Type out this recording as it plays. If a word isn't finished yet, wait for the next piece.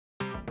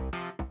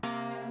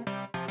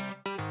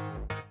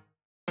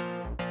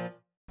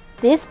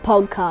This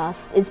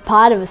podcast is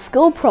part of a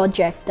school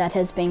project that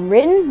has been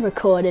written,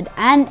 recorded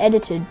and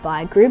edited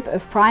by a group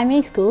of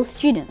primary school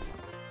students.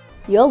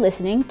 You're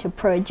listening to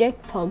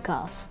Project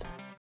Podcast.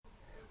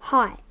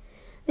 Hi,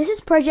 this is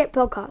Project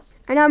Podcast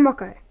and I'm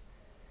Rocco.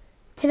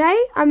 Today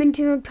I'm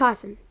interviewing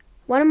Tyson,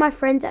 one of my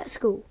friends at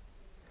school.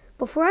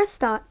 Before I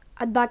start,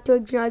 I'd like to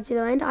acknowledge the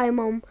land I am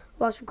on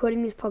whilst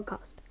recording this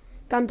podcast,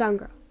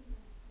 Gundungra.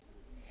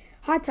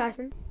 Hi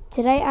Tyson,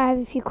 today I have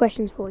a few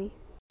questions for you.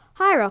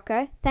 Hi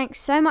Rocco, thanks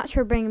so much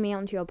for bringing me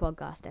onto your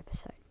podcast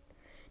episode.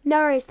 No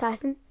worries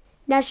Tyson.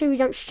 Now shall we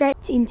jump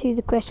straight into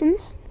the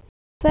questions?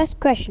 First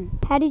question,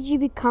 how did you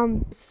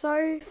become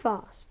so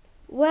fast?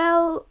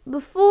 Well,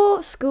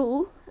 before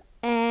school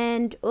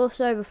and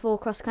also before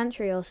cross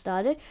country all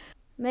started,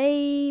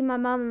 me, my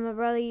mum and my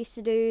brother used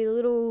to do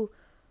little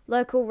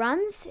local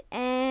runs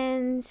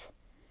and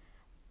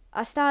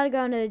I started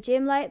going to the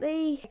gym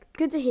lately.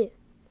 Good to hear.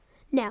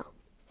 Now,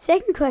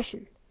 second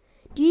question.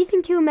 Do you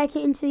think you'll make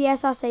it into the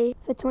SRC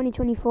for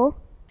 2024?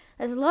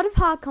 There's a lot of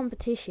hard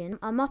competition.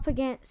 I'm up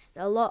against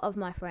a lot of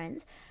my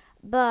friends,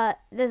 but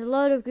there's a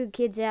lot of good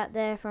kids out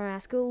there from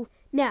our school.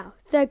 Now,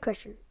 third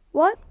question.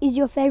 What is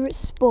your favourite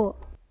sport?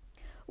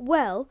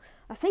 Well,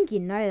 I think you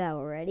know that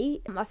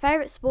already. My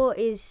favourite sport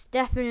is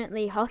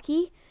definitely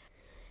hockey.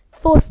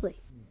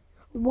 Fourthly,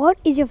 what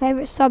is your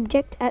favourite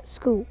subject at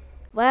school?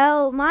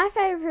 Well, my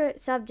favourite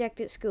subject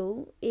at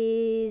school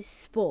is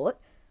sport,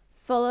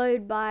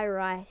 followed by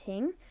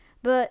writing.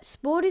 But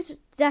sport is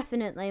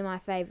definitely my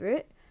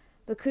favourite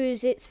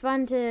because it's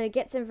fun to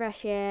get some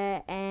fresh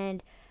air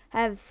and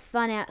have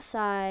fun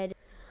outside.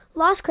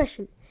 Last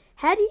question.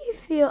 How do you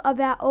feel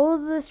about all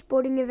the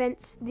sporting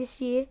events this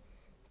year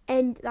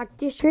and like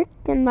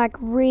district and like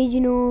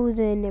regionals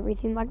and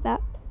everything like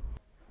that?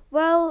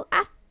 Well,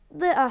 at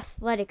the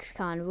athletics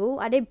carnival,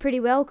 I did pretty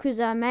well because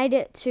I made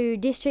it to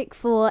district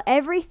for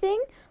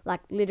everything, like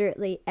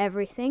literally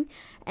everything.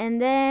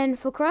 And then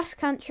for cross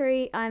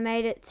country, I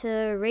made it to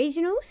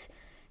regionals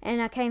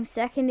and I came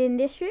second in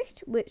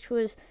district, which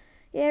was,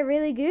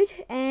 really good.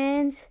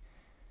 And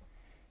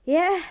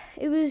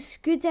it was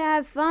good to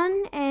have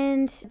fun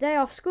and day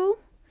off school.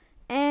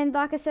 And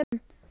like I said,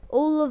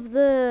 all of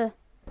the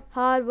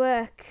hard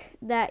work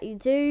that you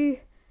do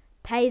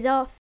pays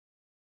off.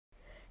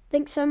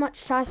 Thanks so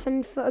much,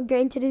 Tyson, for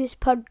agreeing to do this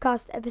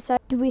podcast episode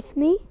with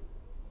me.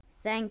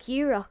 Thank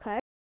you, Rocco.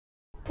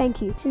 Thank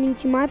you for listening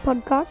to my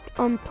podcast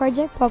on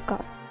Project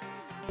Podcast.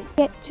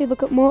 Get to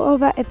look at more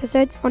of our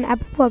episodes on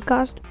Apple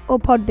Podcast or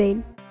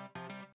Podbean.